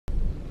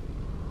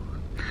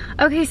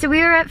Okay, so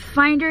we are at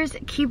Finders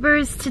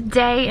Keepers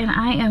today and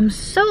I am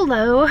so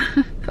low,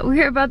 but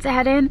we are about to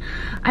head in.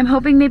 I'm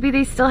hoping maybe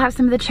they still have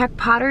some of the Czech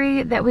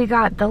pottery that we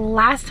got the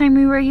last time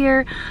we were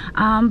here,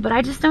 but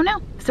I just don't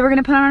know. So we're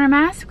gonna put on our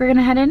mask, we're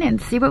gonna head in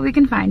and see what we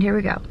can find. Here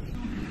we go.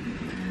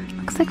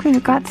 Looks like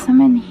we've got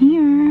some in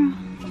here.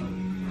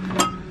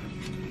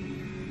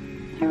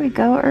 There we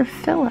go,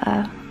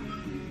 Urfila.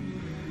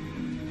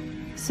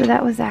 So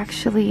that was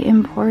actually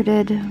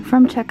imported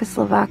from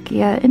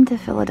Czechoslovakia into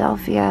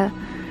Philadelphia,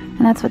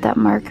 and that's what that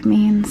mark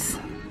means.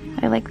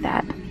 I like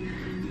that.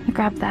 I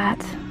grab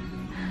that.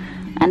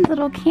 And a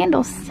little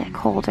candlestick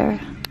holder.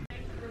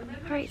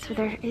 Alright, so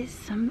there is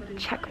some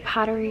Czech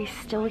pottery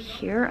still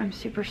here. I'm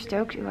super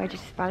stoked. Ooh, I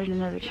just spotted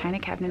another china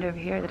cabinet over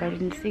here that I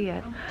didn't see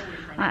yet.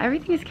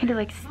 Everything is kind of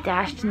like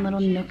stashed in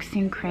little nooks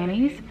and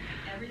crannies.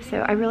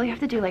 So I really have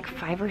to do like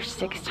 5 or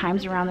 6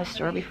 times around the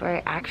store before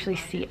I actually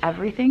see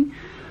everything.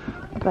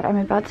 But I'm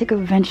about to go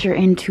venture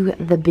into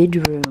the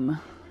bedroom.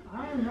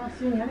 I'm not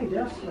seeing any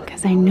desks.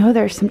 Because I know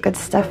there's some good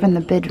stuff in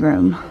the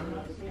bedroom.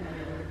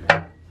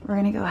 We're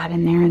gonna go ahead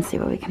in there and see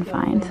what we can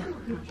find.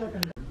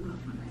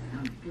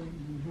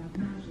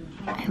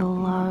 I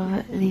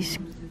love these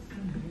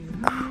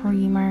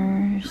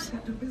creamers.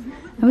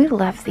 And we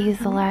left these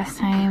the last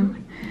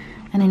time.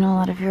 And I know a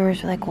lot of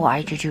viewers are like,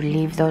 why did you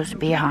leave those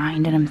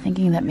behind? And I'm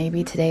thinking that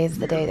maybe today is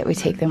the day that we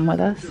take them with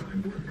us.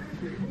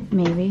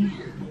 Maybe.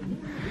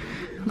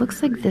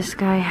 Looks like this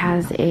guy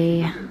has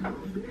a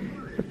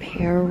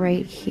repair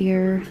right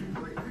here.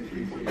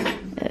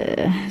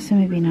 So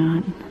maybe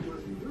not.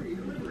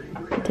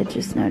 I did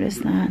just notice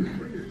that.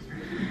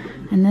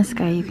 And this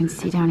guy, you can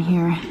see down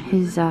here,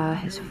 his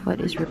foot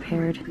is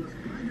repaired.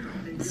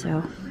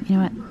 So, you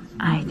know what?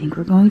 I think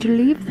we're going to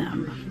leave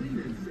them.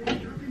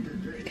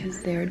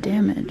 Because they're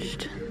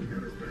damaged.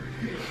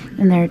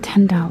 And they're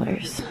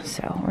 $10,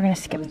 so we're gonna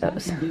skip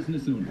those.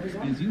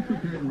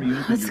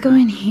 Let's go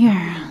in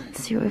here.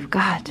 Let's see what we've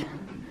got.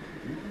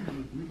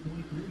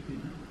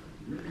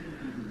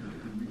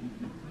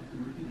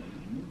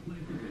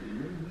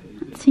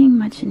 Not seeing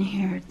much in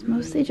here. It's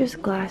mostly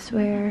just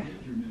glassware.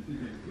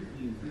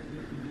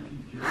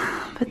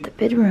 But the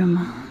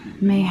bedroom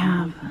may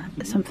have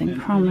something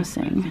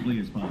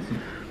promising.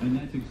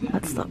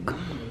 Let's look.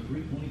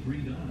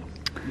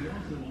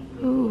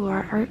 Ooh,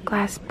 our art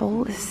glass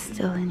bowl is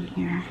still in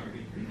here.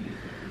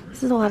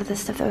 This is a lot of the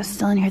stuff that was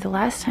still in here the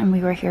last time we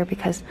were here,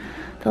 because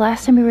the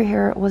last time we were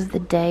here was the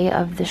day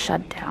of the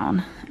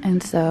shutdown.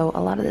 And so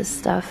a lot of this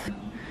stuff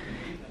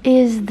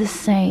is the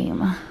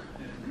same.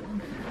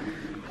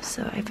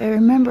 So if I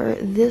remember,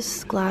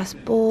 this glass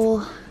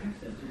bowl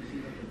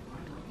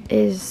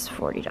is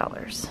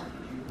 $40.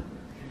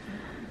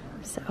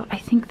 So I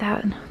think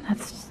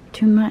that's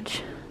too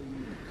much.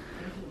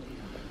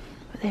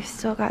 They've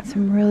still got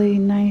some really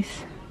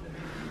nice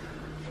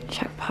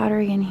Czech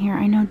pottery in here.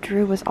 I know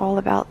Drew was all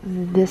about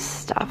this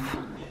stuff.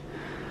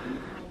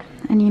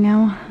 And you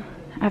know,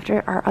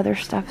 after our other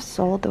stuff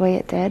sold the way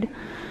it did,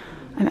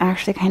 I'm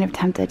actually kind of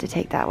tempted to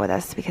take that with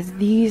us, because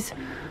these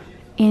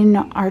in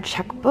our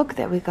Czech book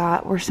that we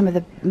got were some of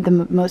the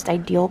most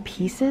ideal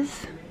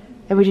pieces.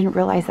 And we didn't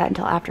realize that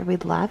until after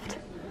we'd left.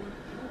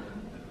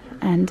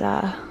 And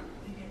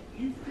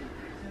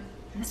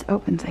this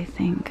opens, I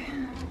think.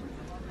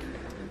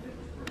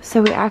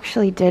 So we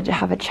actually did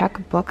have a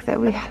Czech book that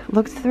we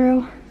looked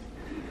through,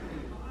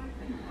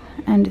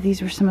 and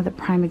these were some of the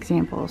prime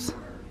examples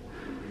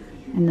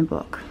in the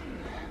book.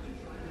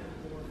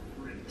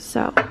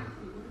 So,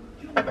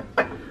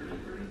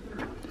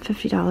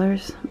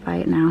 $50, buy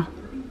it now.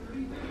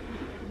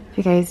 If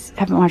you guys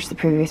haven't watched the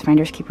previous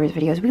Finders Keepers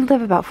videos, we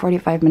live about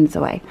 45 minutes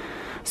away.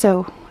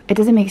 So it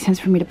doesn't make sense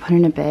for me to put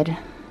in a bid,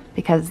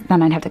 because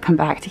then I'd have to come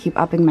back to keep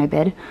upping my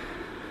bid.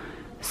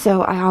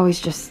 So I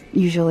always just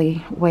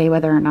usually weigh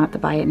whether or not the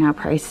buy it now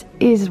price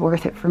is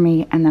worth it for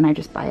me, and then I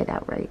just buy it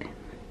outright.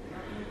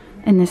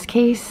 In this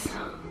case,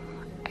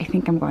 I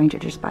think I'm going to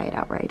just buy it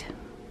outright.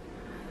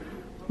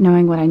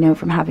 Knowing what I know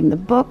from having the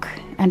book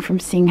and from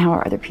seeing how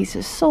our other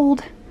pieces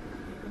sold,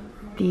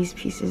 these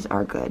pieces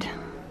are good.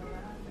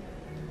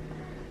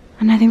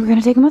 And I think we're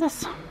gonna take them with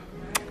us.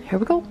 Here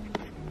we go.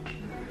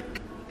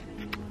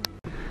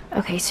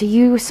 Okay, so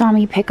you saw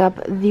me pick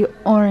up the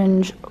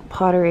orange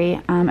pottery,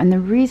 and the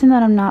reason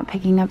that I'm not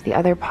picking up the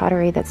other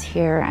pottery that's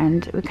here,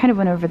 and we kind of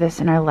went over this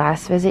in our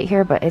last visit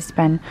here, but it's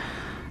been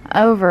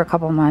over a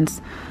couple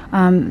months.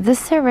 This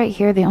set right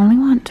here, they only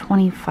want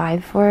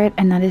 $25 for it,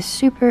 and that is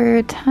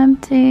super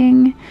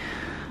tempting.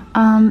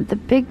 The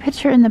big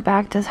picture in the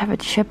back does have a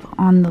chip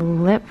on the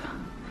lip.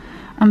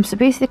 So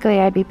basically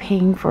I'd be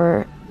paying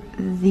for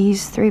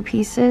these 3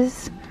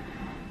 pieces,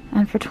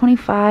 and for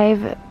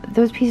 $25,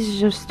 those pieces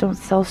just don't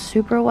sell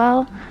super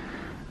well.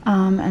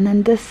 And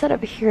then this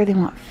setup here, they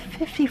want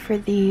 $50 for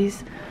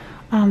these.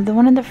 The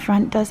one in the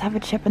front does have a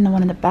chip, and the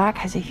one in the back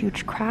has a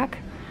huge crack.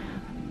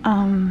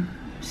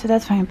 So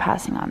that's why I'm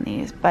passing on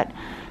these. But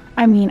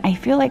I mean, I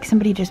feel like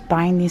somebody just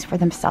buying these for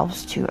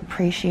themselves to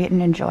appreciate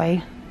and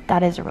enjoy,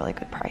 that is a really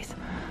good price.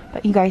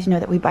 but you guys know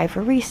that we buy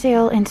for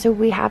resale, and so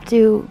we have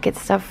to get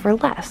stuff for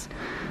less.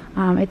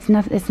 It's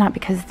not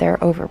because they're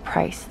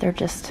overpriced, they're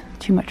just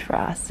too much for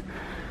us.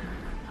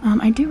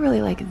 I do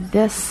really like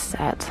this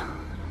set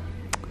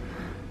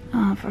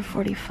for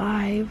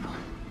 $45.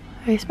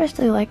 I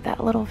especially like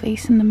that little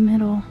vase in the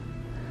middle.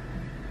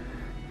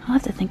 I'll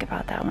have to think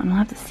about that one. We'll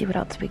have to see what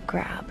else we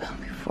grab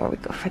before we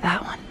go for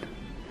that one.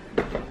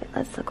 But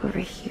let's look over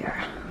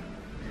here.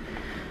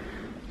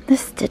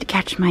 This did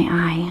catch my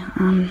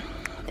eye.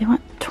 They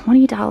want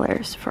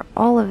 $20 for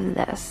all of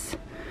this.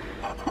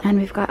 And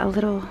we've got a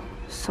little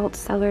salt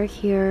cellar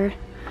here.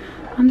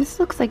 This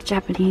looks like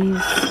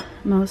Japanese,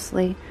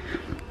 mostly.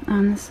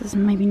 This is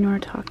maybe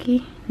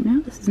Noritake. No,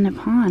 this is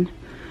Nippon.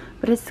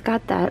 But it's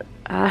got that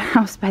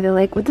house by the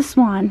lake with the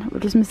swan. We're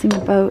just missing the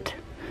boat.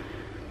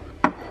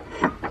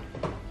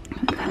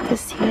 We've got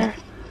this here.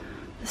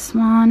 The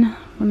swan.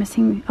 We're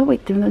missing... Oh,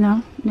 wait.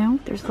 No.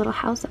 There's a little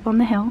house up on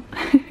the hill.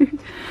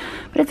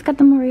 But it's got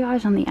the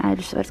moriage on the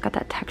edge, so it's got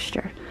that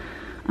texture.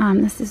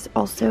 This is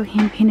also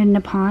hand-painted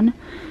Nippon.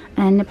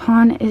 And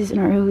Nippon is an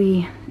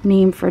early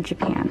name for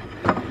Japan.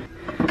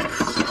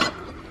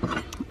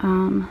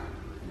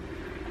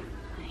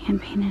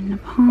 Hand-painted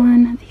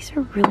Nippon. These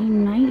are really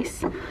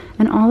nice.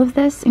 And all of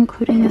this,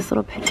 including this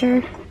little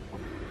picture,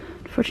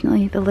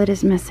 unfortunately the lid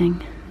is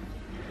missing.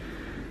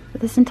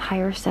 But this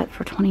entire set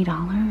for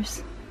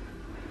 $20.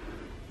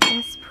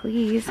 Yes,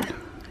 please.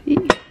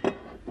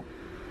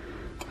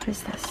 What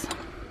is this?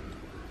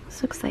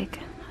 This looks like,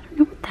 I don't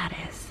know what that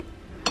is.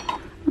 I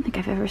don't think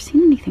I've ever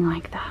seen anything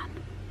like that.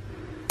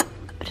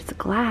 But it's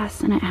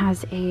glass, and it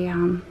has a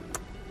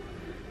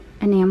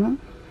enamel.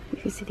 You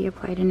can see the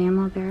applied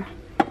enamel there.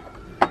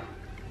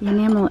 The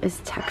enamel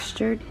is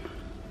textured.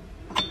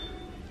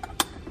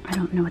 I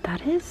don't know what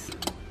that is,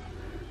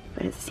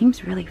 but it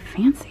seems really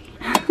fancy.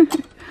 Let's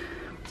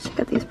check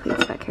out these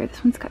plates back here.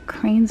 This one's got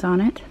cranes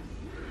on it.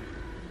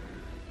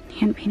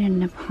 Hand-painted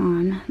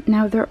Nippon.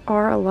 Now, there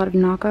are a lot of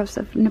knockoffs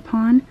of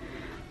Nippon.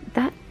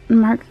 That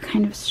mark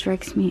kind of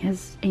strikes me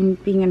as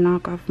being a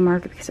knockoff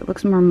mark because it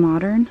looks more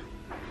modern.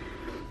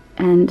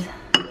 And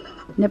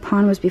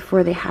Nippon was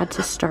before they had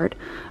to start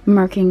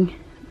marking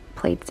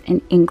plates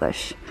in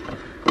English.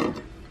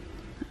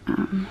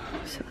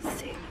 So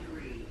let's see.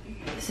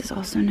 This is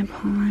also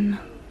Nippon.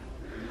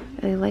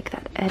 I like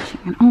that edging.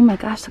 And oh my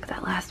gosh, look at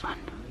that last one.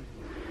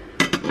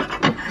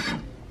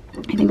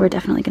 I think we're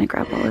definitely going to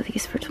grab all of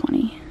these for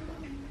 $20.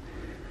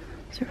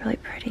 These are really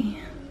pretty.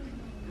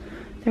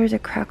 There's a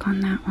crack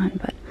on that one,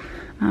 but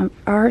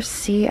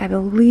RC, I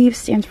believe,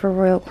 stands for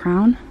Royal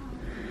Crown.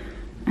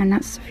 And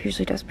that stuff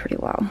usually does pretty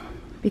well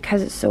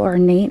because it's so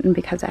ornate and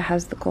because it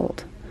has the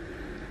gold.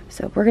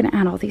 So we're going to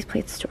add all these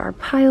plates to our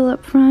pile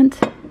up front.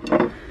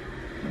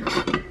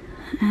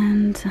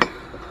 And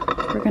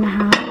we're going to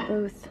have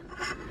both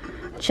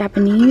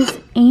Japanese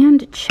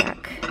and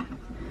Czech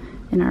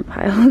in our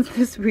piles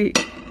this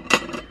week.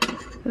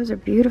 Those are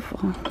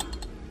beautiful.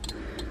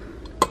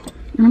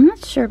 And I'm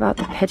not sure about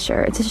the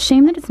picture. It's a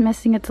shame that it's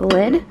missing its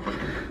lid,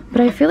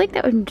 but I feel like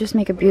that would just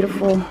make a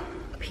beautiful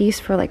piece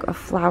for like a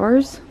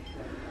flowers.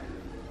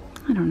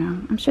 I don't know.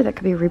 I'm sure that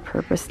could be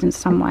repurposed in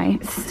some way.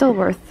 It's still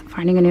worth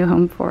finding a new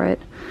home for it.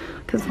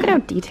 Because look at how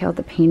detailed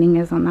the painting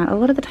is on that. A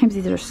lot of the times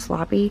these are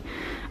sloppy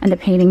and the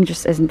painting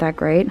just isn't that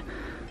great.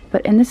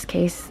 But in this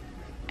case,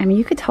 I mean,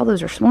 you could tell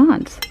those are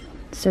swans.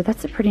 So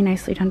that's a pretty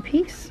nicely done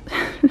piece.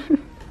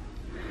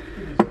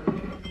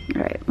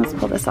 Alright, let's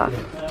pull this off.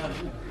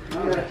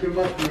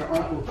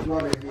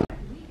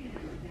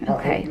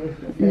 Okay,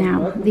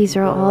 now these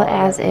are all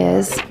as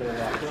is,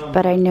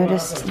 but I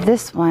noticed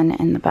this one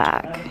in the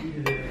back.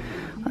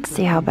 Let's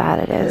see how bad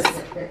it is.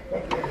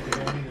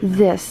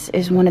 This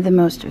is one of the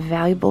most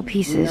valuable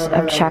pieces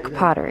of Czech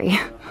pottery.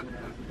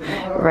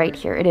 Right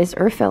here. It is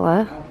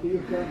Urfilla.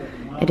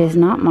 It is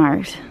not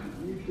marked.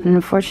 And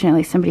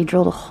unfortunately, somebody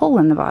drilled a hole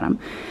in the bottom,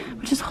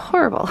 which is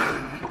horrible.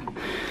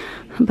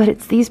 But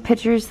it's these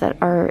pictures that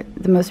are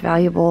the most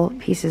valuable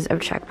pieces of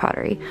Czech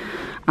pottery.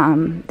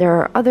 There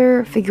are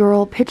other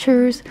figural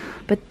pictures,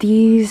 but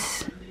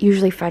these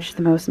usually fetch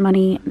the most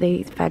money.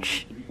 They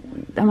fetch,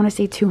 I want to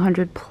say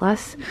 200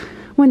 plus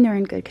when they're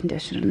in good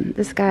condition.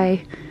 This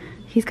guy,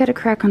 he's got a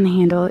crack on the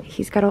handle.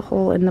 He's got a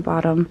hole in the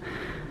bottom.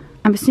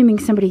 I'm assuming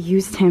somebody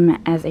used him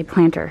as a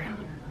planter.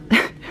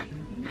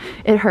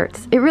 It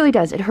hurts. It really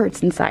does. It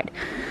hurts inside.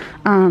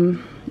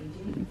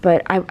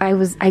 But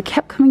I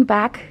kept coming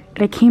back,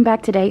 and I came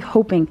back today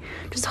hoping,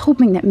 just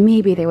hoping that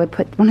maybe they would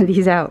put one of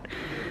these out.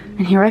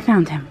 And here I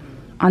found him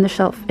on the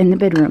shelf in the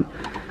bedroom.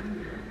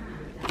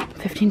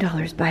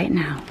 $15, buy it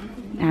now,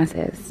 as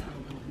is.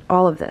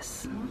 All of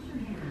this.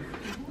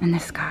 And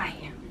this guy.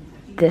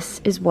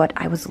 This is what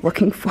I was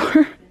looking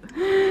for.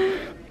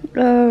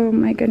 Oh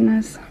my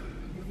goodness.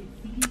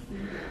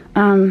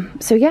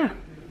 So yeah,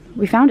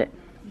 we found it.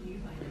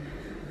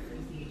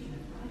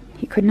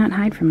 He could not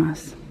hide from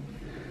us.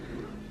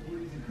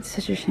 It's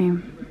such a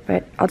shame.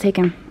 But I'll take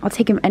him. I'll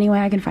take him any way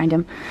I can find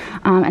him.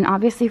 And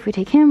obviously if we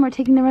take him, we're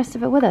taking the rest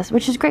of it with us,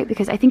 which is great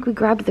because I think we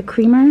grabbed the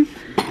creamer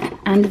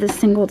and the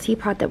single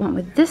teapot that went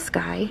with this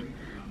guy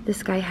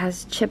This guy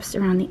has chips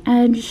around the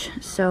edge,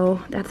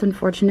 so that's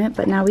unfortunate,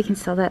 but now we can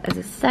sell that as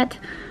a set.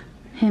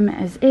 Him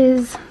as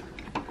is.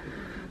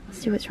 Let's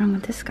see what's wrong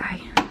with this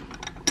guy.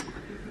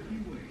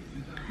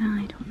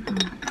 I don't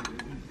know.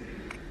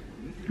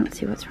 I don't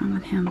see what's wrong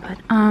with him, but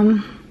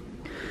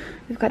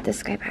we've got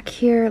this guy back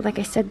here. Like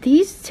I said,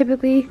 these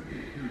typically,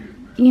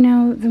 you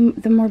know,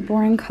 the more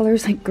boring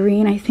colors like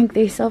green, I think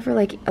they sell for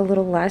like a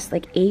little less,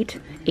 like 8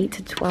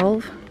 to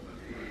 12.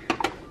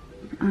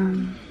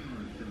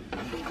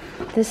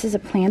 This is a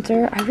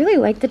planter. I really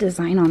like the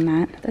design on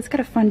that. That's got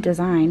a fun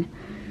design,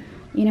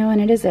 you know,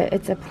 and it's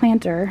a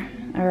planter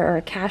or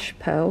a cash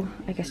po,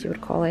 I guess you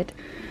would call it.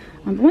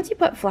 But once you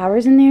put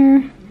flowers in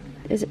there,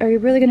 are you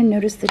really going to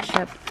notice the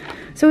chip?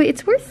 So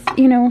it's worth,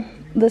 you know,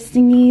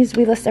 listing these.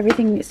 We list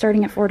everything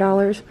starting at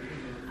 $4.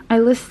 I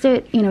list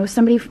it, you know,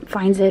 somebody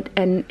finds it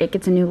and it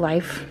gets a new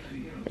life.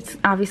 It's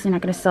obviously not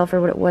going to sell for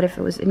what it would if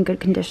it was in good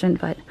condition,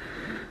 but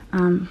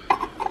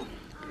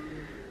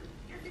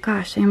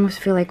gosh, I almost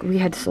feel like we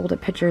had sold a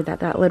picture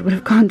that lid would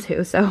have gone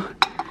to. So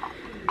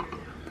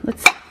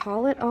let's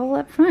haul it all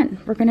up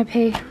front. We're going to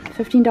pay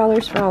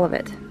 $15 for all of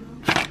it.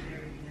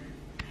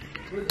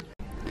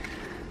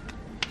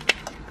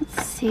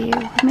 Let's see,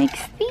 what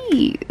makes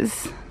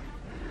these?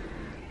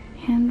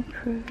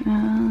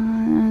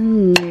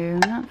 No,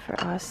 not for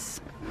us.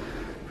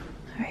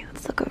 All right,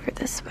 let's look over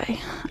this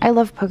way. I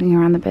love poking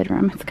around the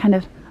bedroom. It's kind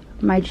of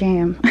my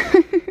jam.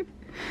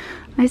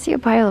 I see a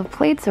pile of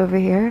plates over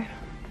here.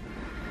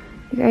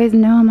 You guys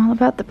know I'm all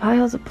about the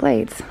piles of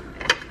plates.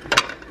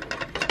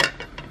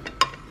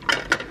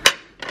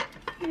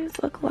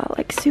 These look a lot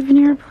like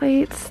souvenir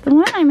plates. The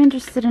one I'm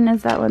interested in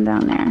is that one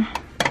down there.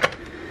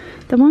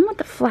 The one with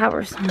the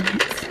flowers on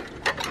it.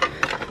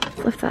 Let's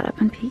lift that up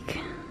and peek.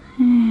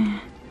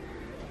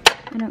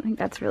 I don't think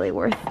that's really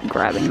worth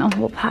grabbing the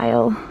whole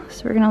pile,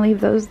 so we're gonna leave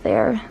those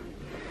there.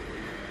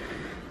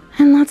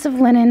 And lots of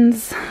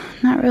linens.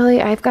 Not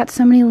really. I've got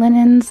so many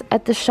linens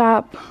at the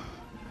shop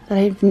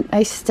that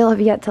I still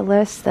have yet to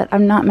list that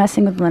I'm not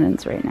messing with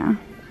linens right now.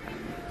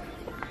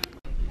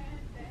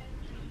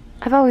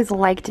 I've always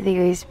liked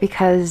these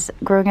because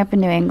growing up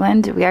in New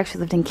England, we actually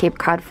lived in Cape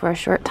Cod for a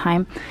short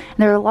time, and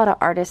there were a lot of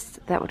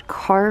artists that would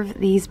carve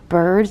these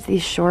birds,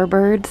 these shore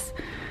birds.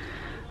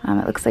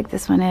 It looks like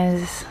this one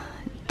is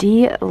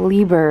D.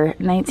 Lieber,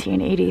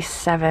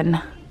 1987.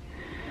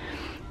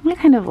 I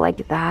kind of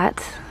like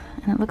that,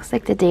 and it looks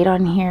like the date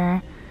on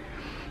here.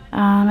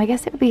 I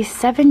guess it would be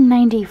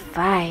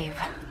 $7.95.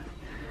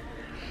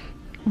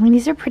 I mean,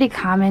 these are pretty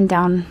common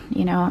down,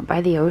 you know,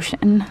 by the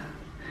ocean.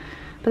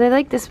 But I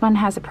like this one,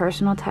 has a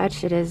personal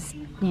touch. It is,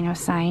 you know,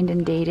 signed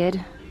and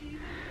dated.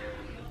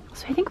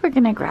 So I think we're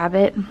gonna grab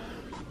it.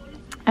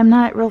 I'm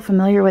not real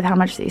familiar with how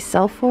much these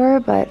sell for,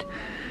 but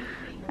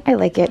I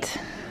like it.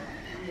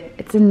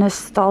 It's a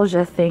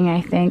nostalgia thing,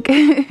 I think.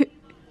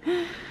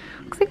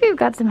 Looks like we've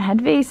got some head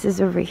vases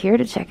over here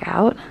to check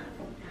out.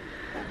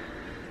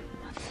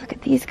 Let's look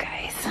at these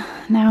guys.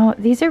 Now,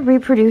 these are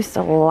reproduced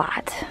a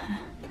lot.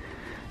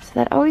 So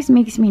that always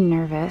makes me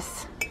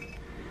nervous.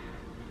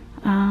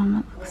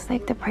 Looks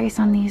like the price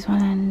on these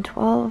one,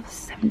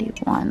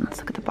 $12.71. Let's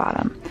look at the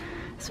bottom.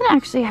 This one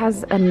actually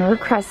has a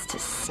Norcrest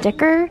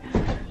sticker,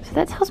 so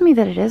that tells me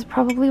that it is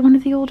probably one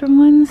of the older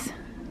ones.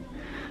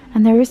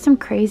 And there is some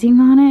crazing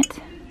on it.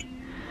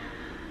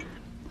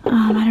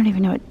 I don't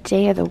even know what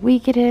day of the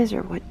week it is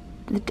or what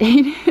the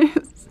date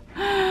is.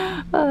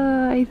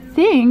 I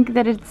think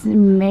that it's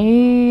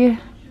May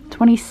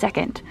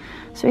 22nd.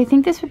 So I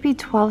think this would be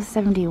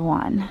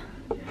 $12.71.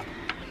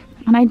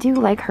 And I do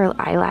like her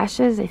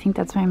eyelashes. I think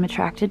that's why I'm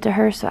attracted to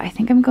her. So I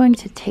think I'm going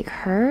to take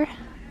her.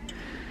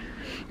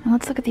 And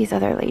let's look at these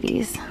other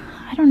ladies.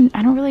 I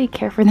don't really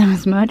care for them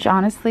as much,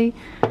 honestly.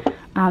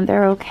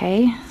 They're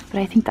okay, but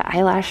I think the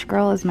eyelash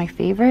girl is my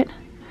favorite.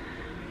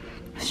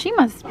 She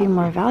must be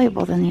more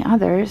valuable than the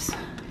others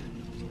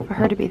for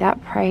her to be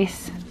that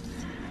price.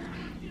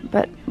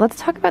 But let's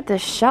talk about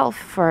this shelf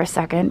for a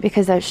second,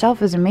 because that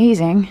shelf is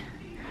amazing.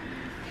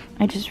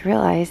 I just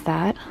realized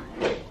that.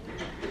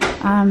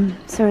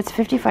 So it's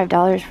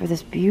 $55 for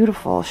this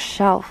beautiful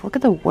shelf. Look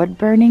at the wood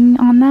burning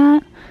on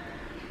that.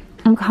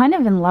 I'm kind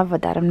of in love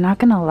with that, I'm not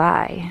gonna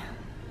lie.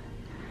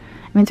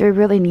 I mean, do I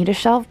really need a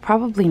shelf?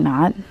 Probably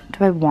not.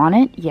 Do I want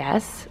it?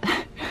 Yes.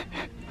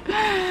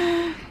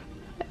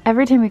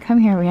 Every time we come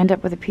here, we end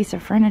up with a piece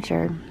of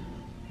furniture.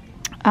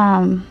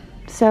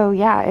 So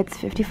yeah, it's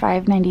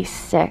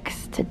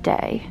 $55.96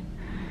 today.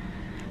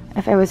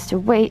 If I was to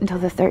wait until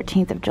the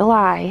 13th of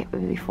July, it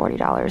would be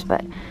 $40,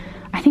 but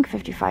I think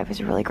 $55 is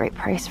a really great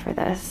price for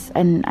this,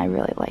 and I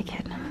really like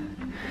it.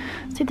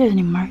 Let's see if there's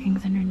any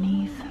markings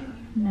underneath.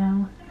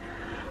 No.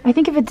 I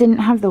think if it didn't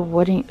have the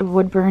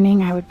wood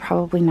burning, I would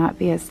probably not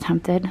be as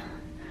tempted.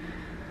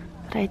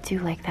 But I do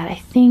like that. I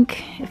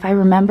think, if I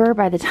remember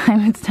by the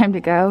time it's time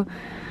to go,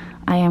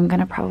 I am going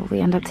to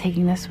probably end up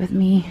taking this with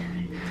me.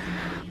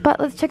 But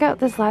let's check out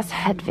this last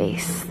head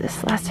vase.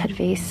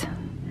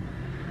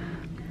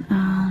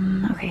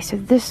 Okay, so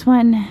this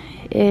one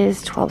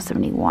is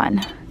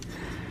 $12.71.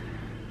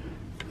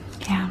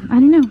 Yeah, I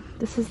don't know.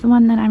 This is the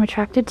one that I'm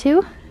attracted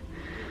to.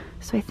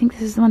 So I think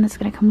this is the one that's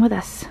gonna come with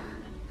us.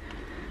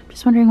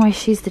 Just wondering why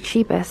she's the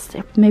cheapest.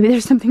 Maybe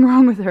there's something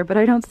wrong with her, but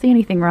I don't see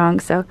anything wrong,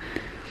 so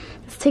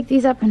let's take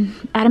these up and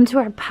add them to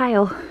our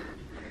pile.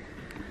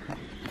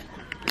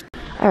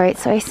 Alright,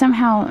 so I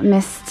somehow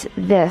missed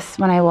this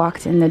when I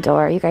walked in the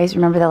door. You guys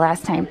remember the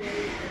last time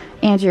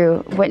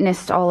Andrew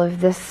witnessed all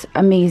of this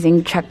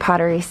amazing Czech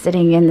pottery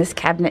sitting in this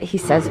cabinet. He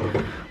says,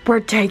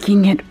 "We're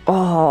taking it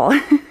all."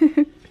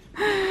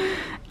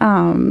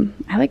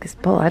 I like this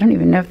bowl. I don't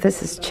even know if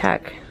this is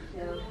Czech.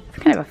 It's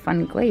kind of a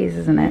fun glaze,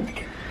 isn't it?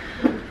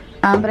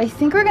 But I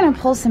think we're gonna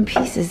pull some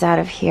pieces out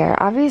of here.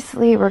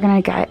 Obviously, we're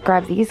gonna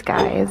grab these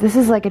guys. This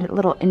is like a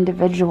little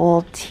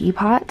individual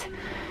teapot.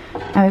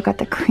 And we've got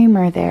the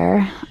creamer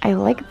there. I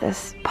like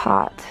this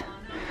pot.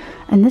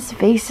 And this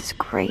vase is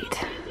great.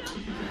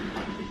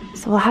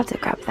 So we'll have to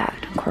grab that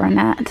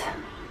coronet.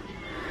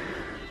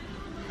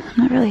 I'm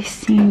not really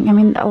seeing, I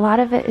mean, a lot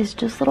of it is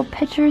just little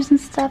pictures and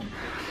stuff.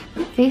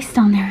 The vase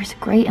down there is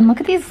great. And look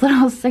at these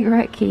little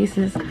cigarette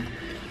cases.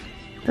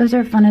 Those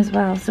are fun as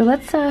well. So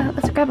let's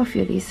grab a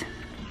few of these.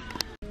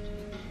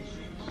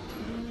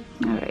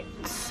 Alright,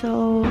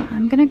 so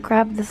I'm gonna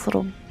grab this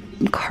little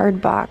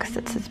card box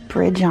that says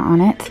bridge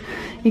on it.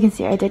 You can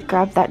see I did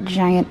grab that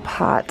giant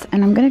pot,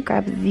 and I'm gonna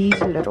grab these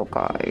little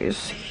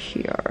guys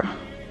here.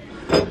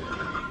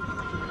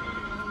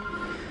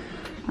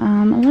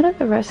 A lot of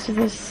the rest of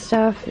this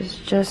stuff is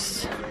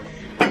just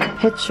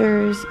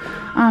pictures.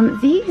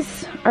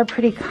 These are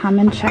pretty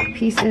common Czech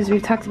pieces.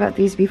 We've talked about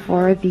these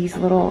before, these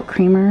little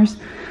creamers.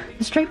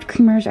 The striped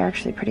creamers are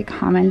actually pretty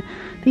common.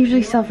 They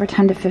usually sell for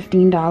 $10 to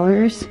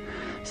 $15.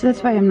 So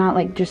that's why I'm not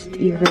like just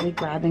eagerly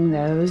grabbing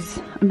those.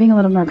 I'm being a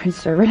little more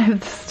conservative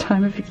this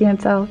time, if you can't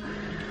tell.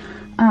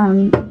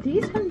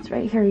 These ones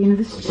right here, you know,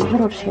 this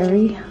little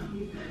cherry.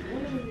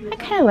 I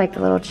kind of like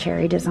the little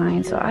cherry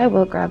design, so I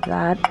will grab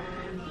that.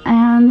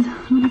 And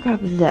I'm gonna grab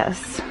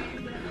this.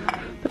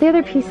 But the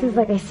other pieces,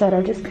 like I said,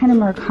 are just kind of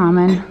more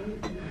common.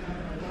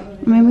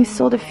 I mean, we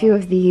sold a few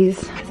of these.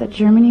 Is that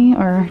Germany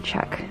or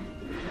Czech?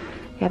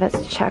 Yeah,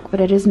 that's Czech, but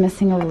it is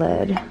missing a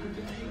lid.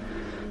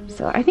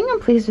 So I think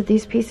I'm pleased with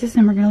these pieces,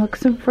 and we're gonna look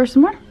for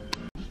some more.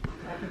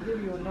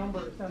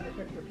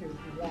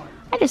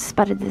 I just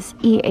spotted this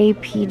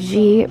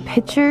EAPG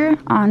picture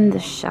on the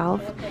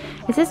shelf.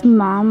 It says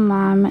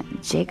Mom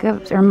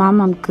Jacobs or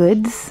Mom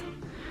Goods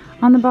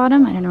on the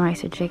bottom. I don't know why I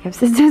said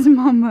Jacobs. It says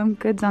Mom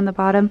Goods on the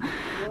bottom.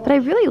 But I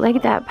really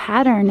like that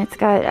pattern. It's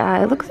got,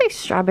 it looks like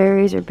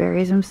strawberries or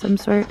berries of some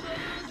sort.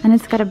 And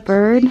it's got a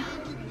bird.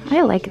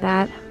 I like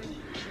that.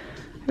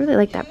 I really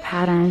like that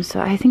pattern.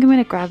 So I think I'm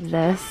gonna grab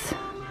this.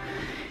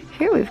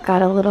 Here we've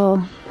got a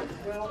little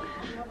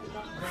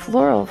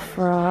floral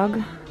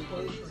frog.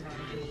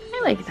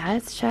 I like that,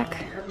 it's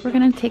Czech. We're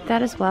gonna take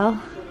that as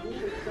well.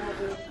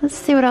 Let's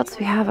see what else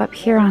we have up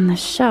here on the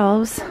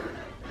shelves.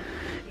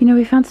 You know,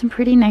 we found some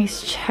pretty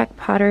nice Czech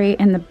pottery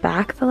in the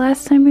back the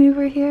last time we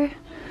were here.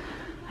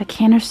 A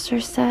canister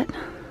set.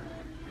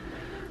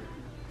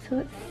 So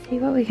let's see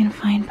what we can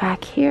find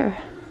back here.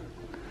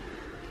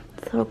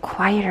 It's a little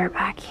quieter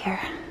back here.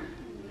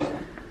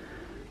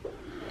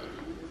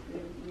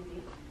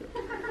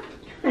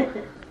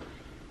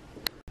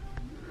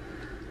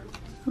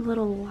 The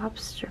little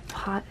lobster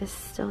pot is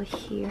still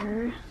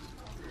here.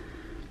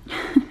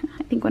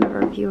 I think one of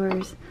our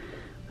viewers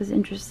was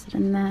interested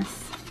in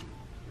this.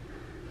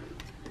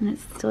 And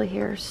it's still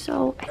here,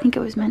 so I think it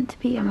was meant to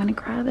be. I'm gonna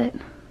grab it.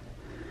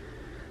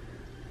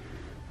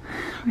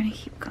 We're gonna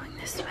keep going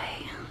this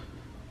way.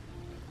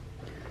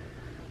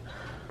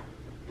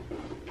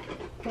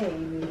 Hey,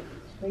 Amy,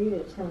 for you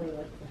to tell me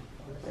what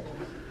this is.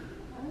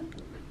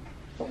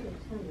 Tell me what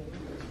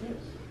this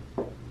is.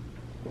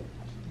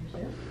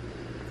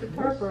 It's a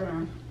tar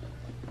burner.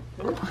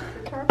 It's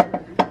a tar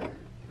burner.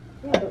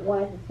 Yeah, but why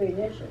the 3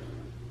 dishes?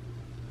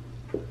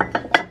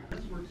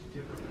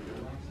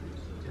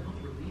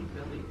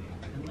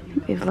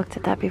 We've looked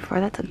at that before.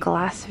 That's a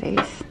glass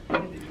vase.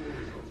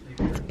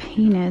 It's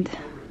painted.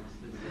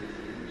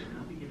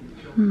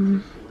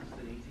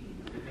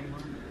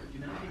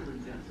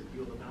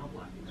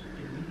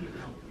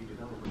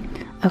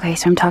 Okay,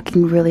 so I'm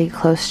talking really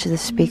close to the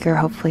speaker.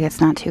 Hopefully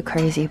it's not too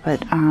crazy,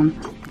 but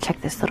check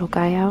this little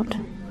guy out.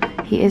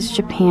 He is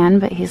Japan,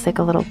 but he's like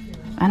a little,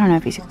 I don't know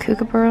if he's a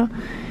kookaburra.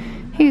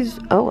 He's,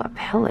 oh, a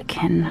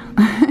pelican.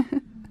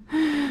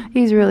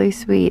 He's really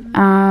sweet.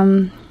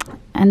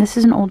 And this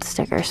is an old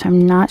sticker, so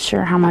I'm not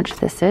sure how much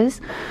this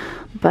is,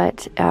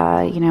 but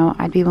you know,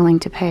 I'd be willing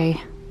to pay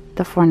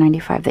the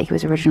 $4.95 that he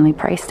was originally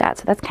priced at.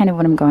 So that's kind of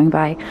what I'm going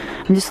by.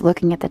 I'm just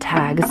looking at the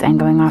tags and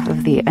going off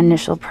of the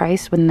initial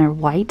price when they're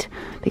white,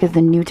 because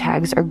the new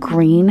tags are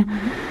green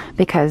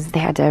because they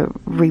had to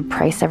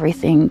reprice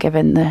everything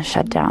given the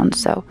shutdown.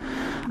 So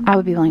I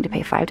would be willing to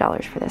pay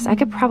 $5 for this. I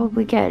could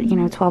probably get, you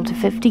know, 12 to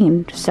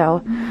 15.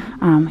 So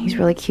he's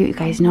really cute. You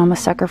guys know I'm a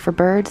sucker for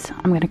birds.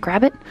 I'm gonna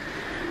grab it,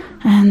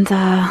 and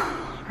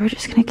we're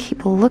just gonna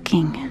keep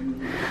looking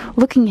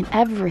at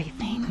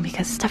everything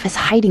because stuff is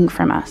hiding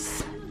from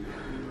us.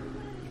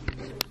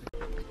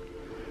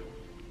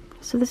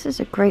 So this is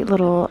a great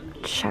little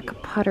Czech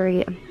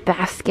pottery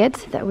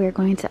basket that we're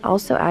going to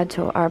also add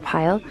to our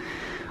pile.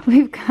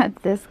 We've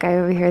got this guy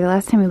over here. The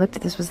last time we looked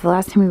at this was the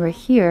last time we were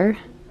here.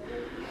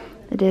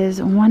 It is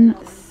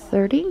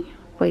 $130.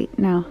 Wait,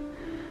 no.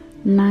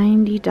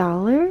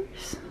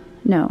 $90?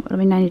 No, it'll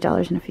be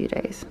 $90 in a few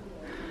days.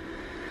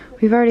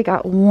 We've already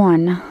got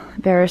one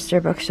barrister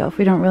bookshelf.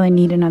 We don't really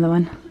need another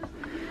one.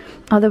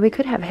 Although we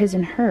could have his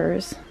and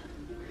hers.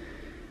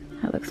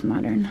 That looks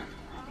modern.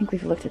 I think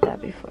we've looked at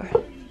that before.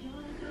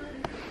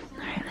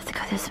 Alright, let's go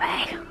this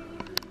way.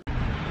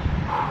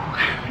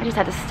 I just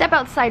had to step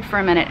outside for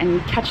a minute and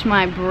catch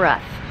my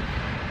breath.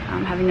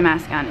 Having the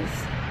mask on is...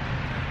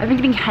 I've been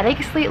getting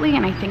headaches lately,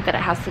 and I think that it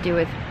has to do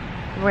with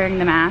wearing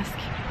the mask.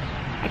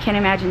 I can't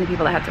imagine the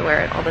people that have to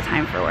wear it all the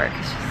time for work.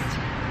 It's just...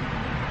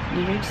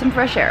 you need some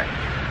fresh air.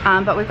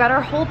 But we've got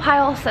our whole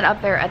pile set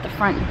up there at the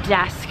front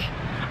desk.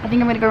 I think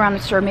I'm gonna go around the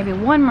store maybe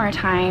one more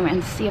time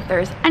and see if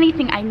there's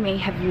anything I may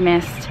have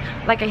missed.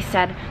 Like I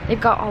said, they've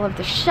got all of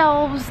the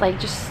shelves like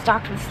just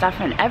stocked with stuff,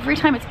 and every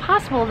time it's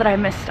possible that I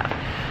miss stuff.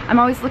 I'm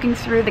always looking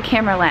through the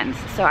camera lens,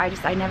 so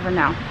I never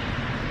know.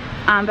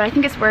 But I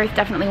think it's worth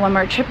definitely one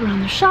more trip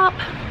around the shop.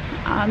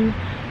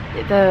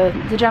 The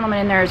gentleman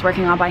in there is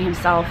working all by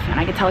himself, and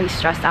I could tell he's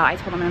stressed out. I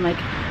told him, I'm like,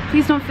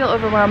 please don't feel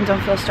overwhelmed,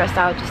 don't feel stressed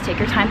out, just take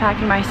your time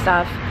packing my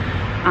stuff.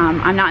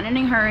 I'm not in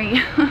any hurry,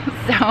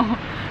 so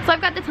I've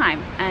got the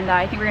time, and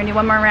I think we're gonna do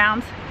one more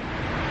round.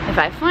 If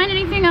I find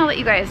anything, I'll let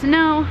you guys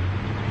know,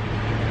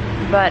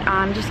 but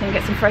I'm just gonna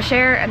get some fresh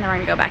air and then we're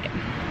gonna go back in.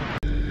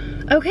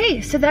 Okay,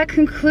 so that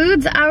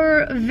concludes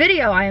our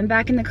video. I am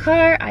back in the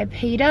car. I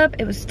paid up.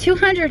 It was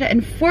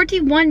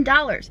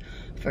 $241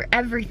 for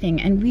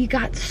everything, and we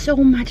got so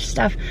much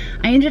stuff.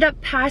 I ended up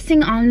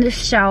passing on the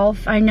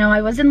shelf. I know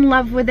I was in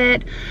love with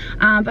it,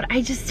 but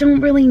I just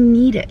don't really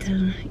need it.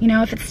 You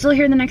know, if it's still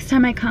here the next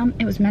time I come,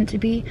 it was meant to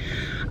be.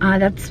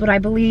 That's what I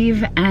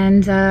believe,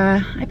 and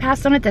I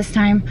passed on it this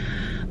time.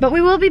 But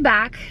we will be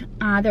back.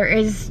 There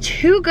is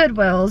 2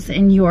 Goodwills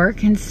in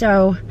York, and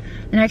so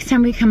the next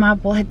time we come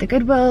up, we'll hit the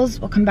Goodwills.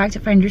 We'll come back to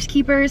Finders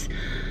Keepers.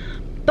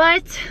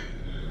 But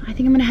I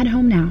think I'm gonna head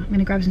home now. I'm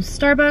gonna grab some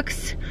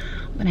Starbucks.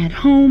 I'm gonna head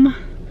home.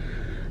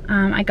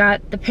 I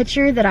got the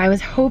picture that I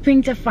was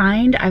hoping to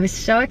find. I was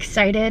so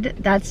excited.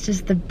 That's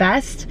just the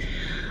best.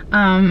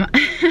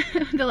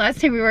 The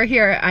last time we were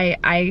here,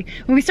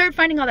 when we started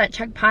finding all that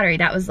Czech pottery,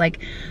 that was like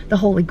the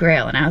holy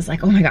grail, and I was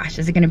like, oh my gosh,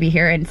 is it gonna be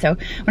here? And so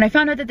when I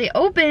found out that they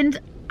opened,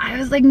 I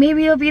was like,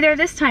 maybe it'll be there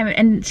this time,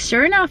 and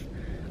sure enough,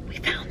 we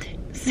found it.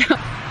 So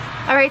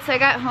all right, so I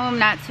got home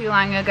not too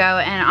long ago,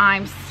 and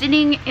I'm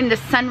sitting in the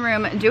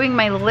sunroom doing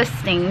my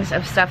listings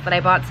of stuff that I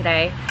bought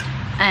today,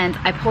 and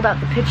I pulled out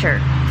the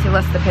picture to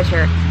list the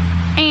picture,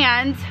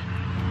 and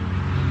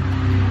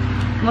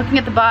I'm looking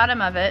at the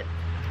bottom of it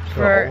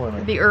for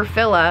the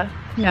Urfilla.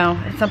 No,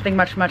 it's something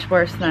much, much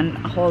worse than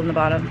a hole in the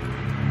bottom.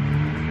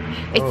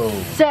 It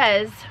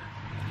says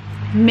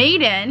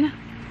made in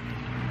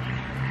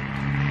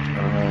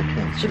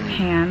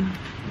Japan.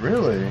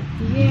 Really?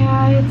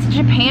 Yeah, it's a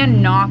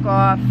Japan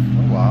knockoff.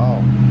 Oh,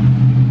 wow.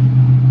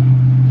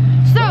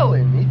 So,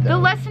 the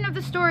lesson of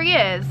the story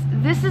is,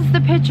 this is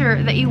the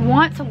picture that you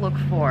want to look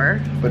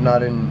for. But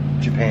not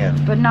in Japan.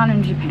 But not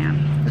in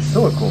Japan. It's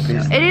still a cool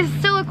piece. It is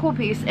still a cool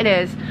piece, it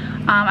is.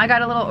 I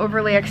got a little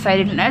overly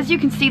excited, and as you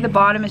can see, the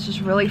bottom is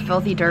just really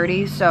filthy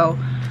dirty, so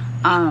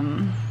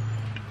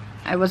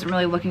I wasn't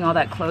really looking all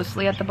that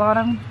closely at the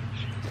bottom.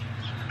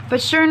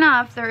 But sure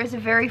enough, there is a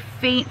very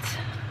faint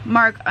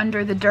mark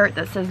under the dirt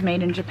that says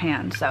made in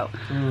Japan, so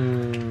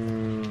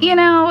you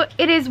know,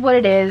 it is what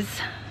it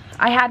is.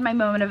 I had my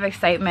moment of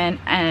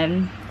excitement,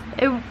 and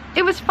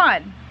it was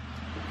fun.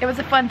 It was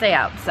a fun day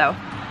out. So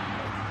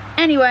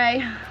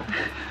anyway,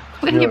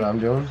 you know what I'm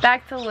doing?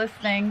 Back to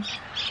listing.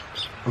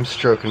 I'm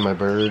stroking my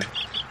bird.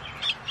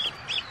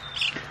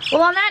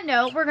 Well, on that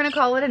note, we're gonna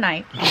call it a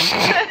night.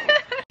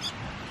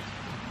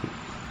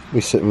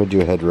 We sit and we do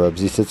head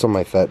rubs. He sits on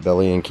my fat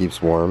belly and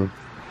keeps warm.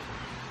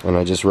 And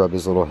I just rub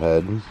his little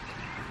head.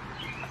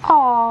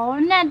 Oh,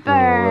 Nedbird.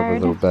 Rub a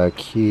little back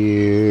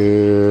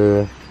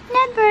here.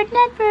 Nedbird,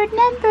 Nedbird,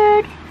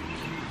 Nedbird.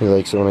 He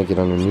likes it when I get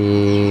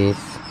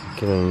underneath.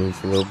 Get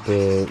underneath a little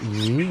bit.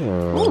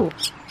 Yeah. Ooh,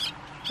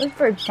 those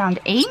birds sound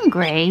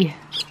angry.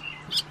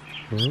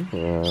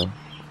 Yeah.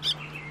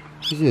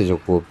 He's a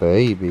good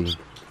baby.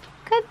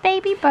 Good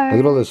baby bird. Look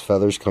at all those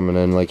feathers coming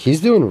in. Like,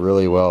 he's doing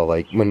really well.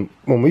 Like, when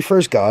we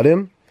first got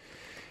him,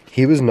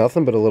 he was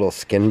nothing but a little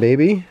skin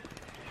baby.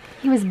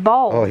 He was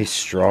bald. Oh, he's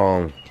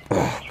strong.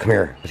 Oh, come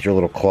here with your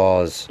little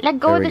claws. Let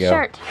go of the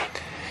shirt.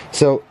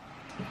 So,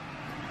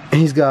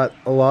 he's got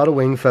a lot of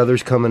wing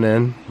feathers coming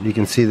in. You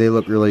can see they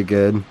look really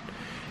good.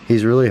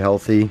 He's really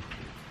healthy.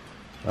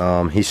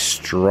 He's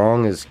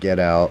strong as get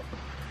out.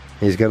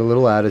 He's got a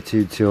little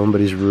attitude to him,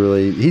 but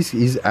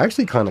he's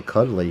actually kind of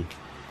cuddly.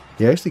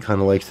 He actually kind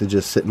of likes to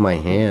just sit in my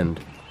hand.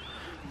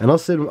 And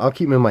I'll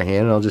keep him in my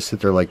hand, and I'll just sit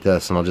there like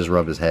this, and I'll just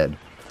rub his head.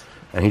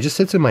 And he just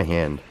sits in my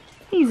hand.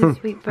 He's a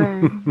sweet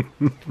bird.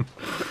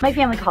 My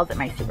family calls it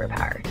my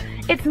superpower.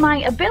 It's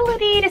my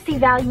ability to see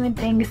value in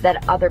things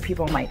that other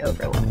people might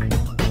overlook.